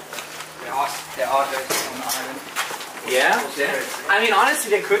there are ghosts on the island. Yeah? I mean, honestly,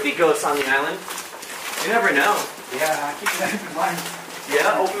 there could be ghosts on the island. You never know. Yeah, I keep an open mind.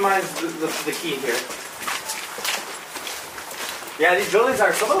 Yeah, open mind's the key here. Yeah, these buildings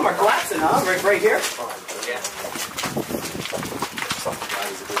are, some of them are collapsing, huh? Right here? Yeah.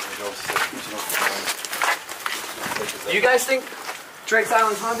 Do you guys think Drake's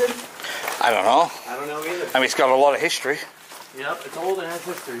Island's haunted? I don't know. I don't know either. I mean, it's got a lot of history. Yep, it's old and has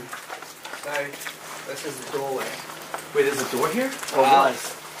history. So, this is the doorway. Wait, there's a door here? Wow.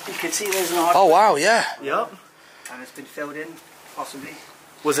 You can see there's an arch. Oh, wow, yeah. Yep. And it's been filled in, possibly.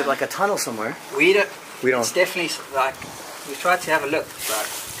 Was it like a tunnel somewhere? We don't. We It's definitely like, we tried to have a look,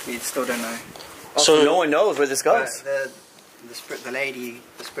 but we still don't know. So no one knows where this goes. The lady,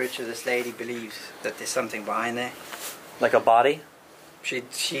 the spiritual, this lady believes that there's something behind there. Like a body? She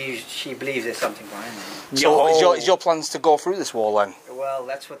believes there's something behind there. So is your plans to go through this wall then? Well,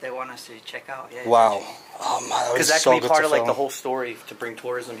 that's what they want us to check out. Yeah. Wow. eventually. Oh man, Because that could be part of like the whole story to bring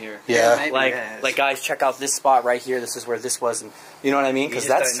tourism here. Yeah. maybe, Like guys, check out this spot right here. This is where this was, and you know what I mean? You Because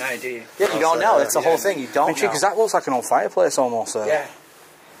just that's don't know, do you? yeah, you don't know. That's the whole thing. You don't know. Because that looks like an old fireplace almost. Yeah.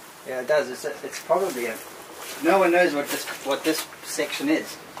 Yeah, it does. It's probably a. No one knows what this section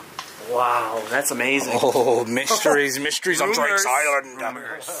is. Wow, that's amazing. Oh, mysteries on Drake's Island.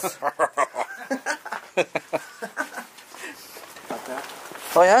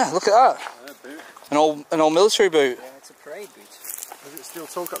 Oh yeah, look at that. An old military boot. Yeah, it's a parade boot. Is it steel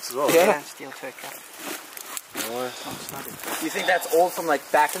toe caps as well? Yeah, steel toe cap. You think that's old from like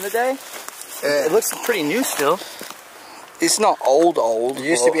back in the day? It looks pretty new still. It's not old. It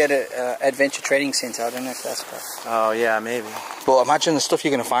used to be at an adventure training centre. I don't know if that's correct. Oh yeah, maybe. But imagine the stuff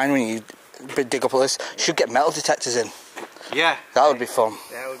you're going to find when you dig up all this. You should get metal detectors in. Yeah. That would be fun.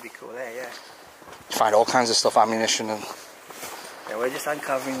 That would be cool there, yeah. You find all kinds of stuff, ammunition and... Yeah, we're just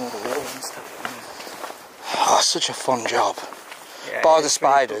uncovering all the walls and stuff. Oh, such a fun job. Yeah, Bar the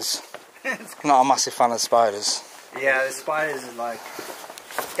spiders. Not a massive fan of spiders. Yeah, the spiders are like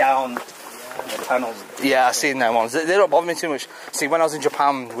down the tunnels. Yeah, I've seen them ones. They don't bother me too much. See, when I was in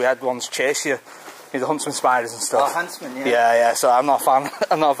Japan, we had ones chase you. The huntsman spiders and stuff. Oh, huntsman, yeah. Yeah, so I'm not a fan.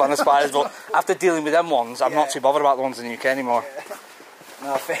 I'm not a fan of spiders, but after dealing with them ones, I'm not too bothered about the ones in the UK anymore. Yeah.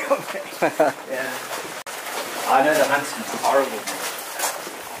 No, fair. Yeah. I know the huntsmen are horrible.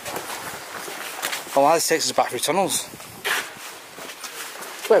 Oh, wow, this takes us back through tunnels.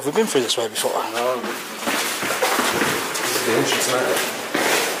 Wait, have we been through this way before? No. This is the entrance, isn't it?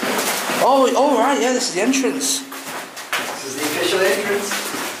 Oh, right, yeah, this is the entrance. This is the official entrance.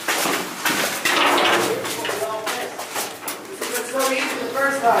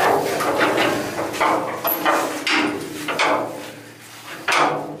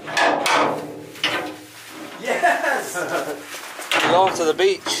 going to the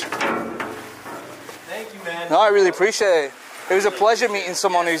beach. Thank you, man. No, I really appreciate it. It was a pleasure meeting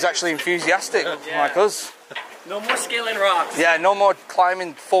someone who's actually enthusiastic like us. No more scaling rocks. Yeah, no more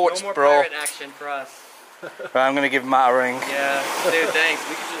climbing forts, No more bro. pirate action for us. Right, I'm gonna give Matt a ring. Yeah, dude, thanks.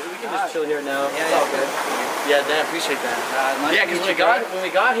 We can just chill here now. Yeah, all good. Yeah, I appreciate that. Yeah, because when we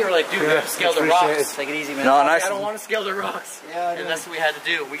got here, we're like, dude, we have to scale the rocks. Take it easy, man. No, nice. I don't want to scale the rocks. Yeah, and that's what we had to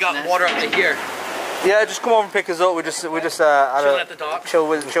do. We got water up to here. Yeah, just come over and pick us up. We just had Chilling at the dock. chill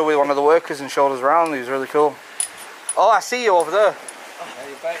with one of the workers and showed us around. He was really cool. Oh, I see you over there.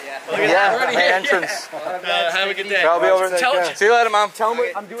 Yeah, Already main here. entrance. Have a good day. I'll be over. See you later, man. Tell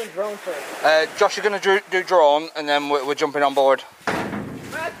me, I'm doing drone first. Josh, you're gonna do drone, and then we're jumping on board.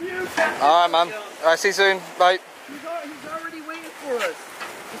 Matthew! All right, man. All right, see you soon. Bye. He's already waiting for us.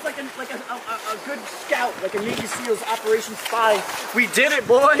 It's like a good scout, like a Navy SEALs Operation Spy. We did it,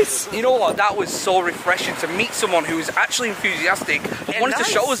 boys! You know what? That was so refreshing to meet someone who was actually enthusiastic and wanted to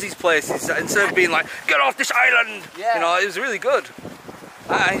show us these places instead of being like, get off this island! Yeah. You know, it was really good.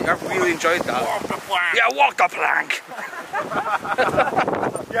 I really enjoyed that. Walk the plank! Yeah, walk the plank!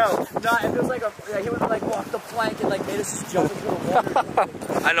 It was like he would like walk the plank and like made us just jump into the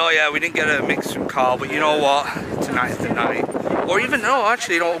water. I know, yeah, we didn't get a mix from Carl, but you know what? Tonight is the night. Or even, no,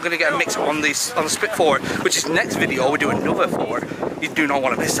 actually, you know, we're going to get a mix on the Spit Fort, which is next video. We'll do another fort. You do not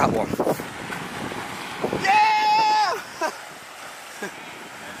want to miss that one. Yeah!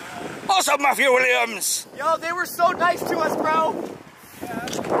 What's up, Matthew Williams? Yo, they were so nice to us, bro.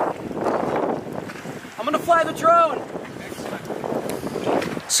 I'm gonna fly the drone.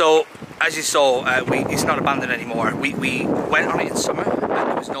 So, as you saw, it's not abandoned anymore. We went on it in summer and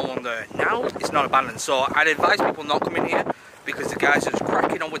there was no one there. Now it's not abandoned, so I'd advise people not come in here because the guys are just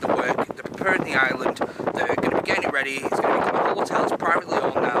cracking on with the work. They're preparing the island. They're going to be getting it ready. It's going to become a hotel. It's privately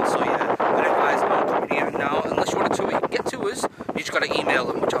owned now, so yeah, I'd advise not coming here now unless you want to tour. You can get tours. You just got to email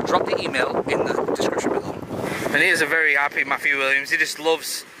them, which I'll drop the email in the description below. And here's a very happy Matthew Williams. He just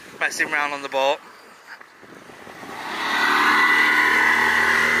loves messing around on the boat.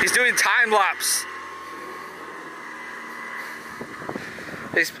 He's doing time lapse.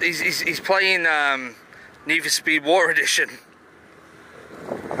 He's playing Need for Speed Water Edition.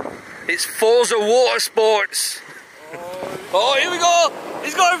 It's Forza Water Sports. Oh, here we go!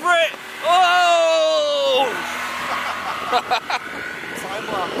 He's going for it! Oh!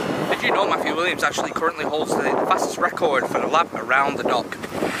 Did you know Matthew Williams actually currently holds the fastest record for the lap around the dock?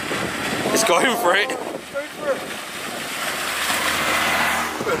 He's going for it.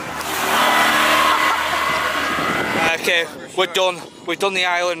 Okay, we're done. We've done the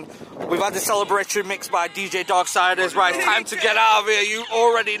island. We've had the celebratory mix by DJ Darksiders. Right, it's time to get out of here. You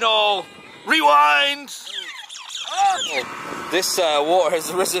already know. Rewind! Oh, this water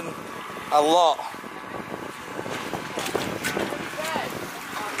has risen a lot.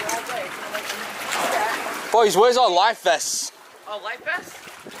 Boys, where's our life vests? Oh, life vest?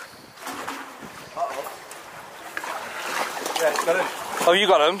 Yeah, got it. Oh, you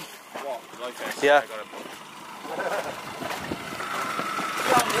got them? What? Life vest? Yeah. I got it.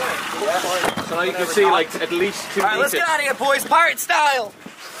 So now you can see like at least 2 Alright, let's get out of here, boys. Pirate style!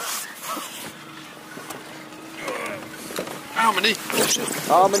 Harmony.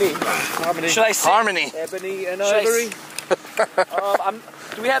 Should I say? Harmony. Ebony and Should I ivory.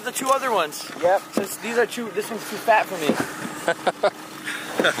 Do we have the 2 other ones? Yep. Since these are this one's too fat for me.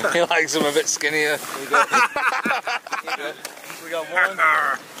 He likes them a bit skinnier. We got one.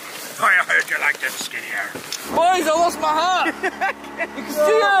 I heard you like them skinnier. Boys, I lost my hat! You can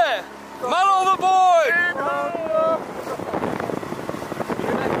see it! Man overboard!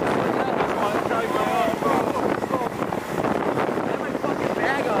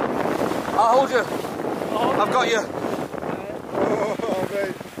 I'll hold you. I've got you.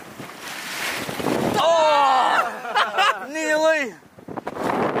 Oh! Nearly!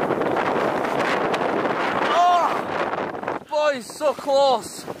 Oh! Boys, so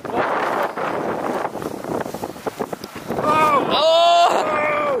close. Oh! Oh!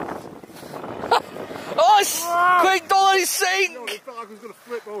 Quick, don't let it sink! No, it felt like I was going to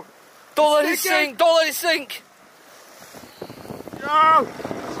flip over. Don't let it sink! Don't let it sink! No!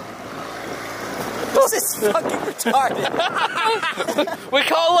 This is fucking retarded. We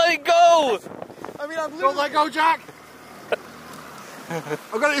can't let it go! I mean, don't let go, Jack!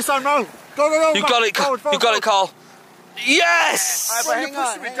 I've got it this time now. Go. You got it, you got it, Carl. Yes! Hang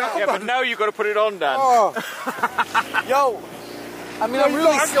on. Yeah, but now you got to put it on, Dan. Oh. Yo, I mean, I'm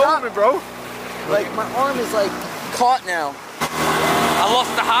really stuck, bro. like my arm is like caught now. I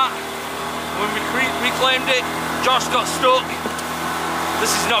lost the hat. When we reclaimed it, Josh got stuck.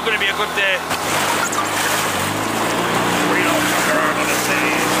 This is not going to be a good day. Reload, fucker.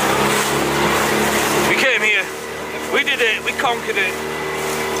 insane. We came here. We did it. We conquered it.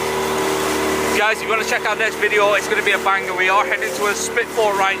 Guys, if you want to check our next video, it's going to be a banger. We are heading to a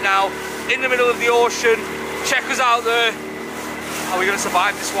Spitfire right now, in the middle of the ocean. Check us out there. Are we going to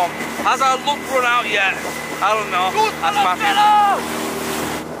survive this one? Has our luck run out yet? I don't know. That's Matthew.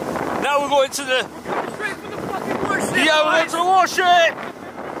 Now we're going to the... Straight for the fucking warship. Yeah, we're going to the warship.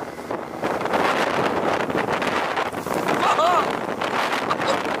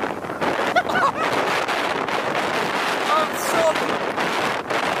 I'm so...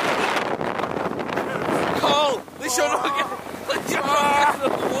 Cole, they should not get... the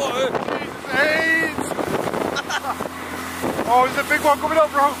water. Oh, there's a big one coming up,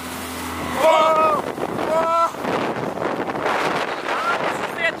 bro. Whoa! Whoa!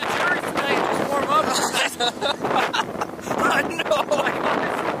 Stay at the jury tonight, just warm up. I know.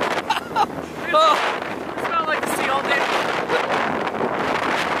 It's not like to see all day.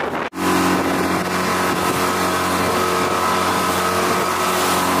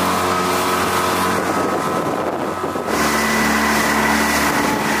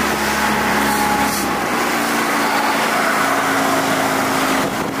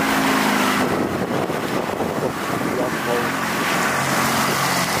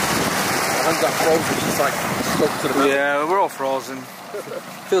 It's like stuck to the metal. Yeah, we're all frozen.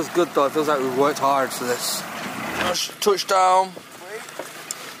 Feels good though, it feels like we've worked hard for this. Touchdown.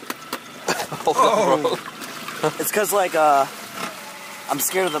 Oh. It's because like I'm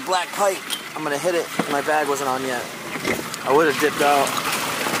scared of the black pipe. I'm gonna hit it. My bag wasn't on yet. I would have dipped out.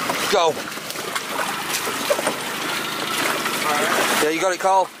 Go. Yeah, you got it,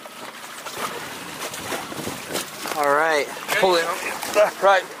 Carl. All right. Pull it.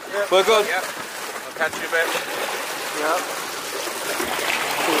 Right. Yep. We're good. Yep. I'll catch you a bit. Yep.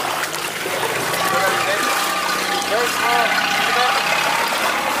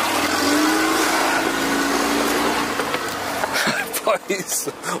 Boys,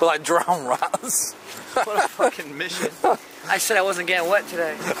 we're like drowned rats. What a fucking mission. I said I wasn't getting wet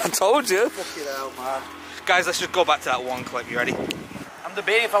today. I told you. Fuck it out, man. Guys, let's just go back to that one clip. You ready? I'm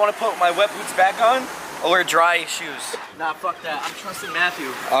debating if I want to put my wet boots back on or wear dry shoes. Nah, fuck that. I'm trusting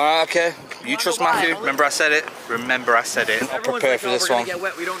Matthew. Alright, okay. You trust Matthew? Remember I said it? Remember I said it. I'll Everyone's prepare like, for oh, this we're one. gonna get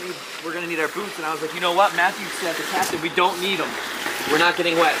wet. We're gonna need our boots. And I was like, you know what? Matthew said, the captain, we don't need them. We're not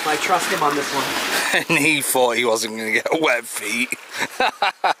getting wet, so I trust him on this one. And he thought he wasn't going to get wet feet.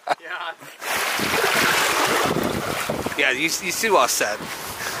 Yeah. Yeah, you see what I said?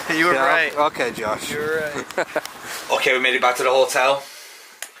 You were right. Okay, Josh. You were right. Okay, we made it back to the hotel.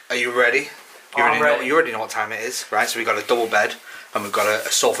 Are you ready? You already know what time it is, right? So we got a double bed and we've got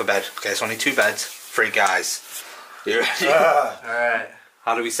a sofa bed. Okay, it's only 2 beds, 3 guys. You ready? Alright.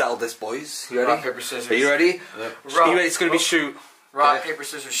 How do we settle this, boys? You ready? Rock, paper, scissors. Are you ready? Yep. Are you ready? It's going to be shoot. Rock, Okay. paper,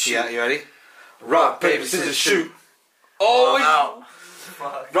 scissors, shoot. Yeah, you ready? Rock, paper, scissors, shoot. Oh, Oh,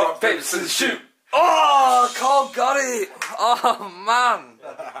 Fuck. rock, paper, scissors, shoot. Oh, Cole got it. Oh, man.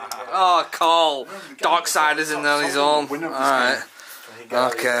 Oh, Cole. Darksiders in there on his own. Alright.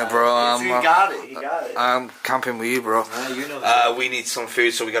 Okay, bro. He got it. He got it. I'm camping with you, bro. You know we need some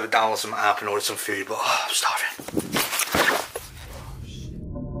food, so we got to download some app and order some food, but I'm starving.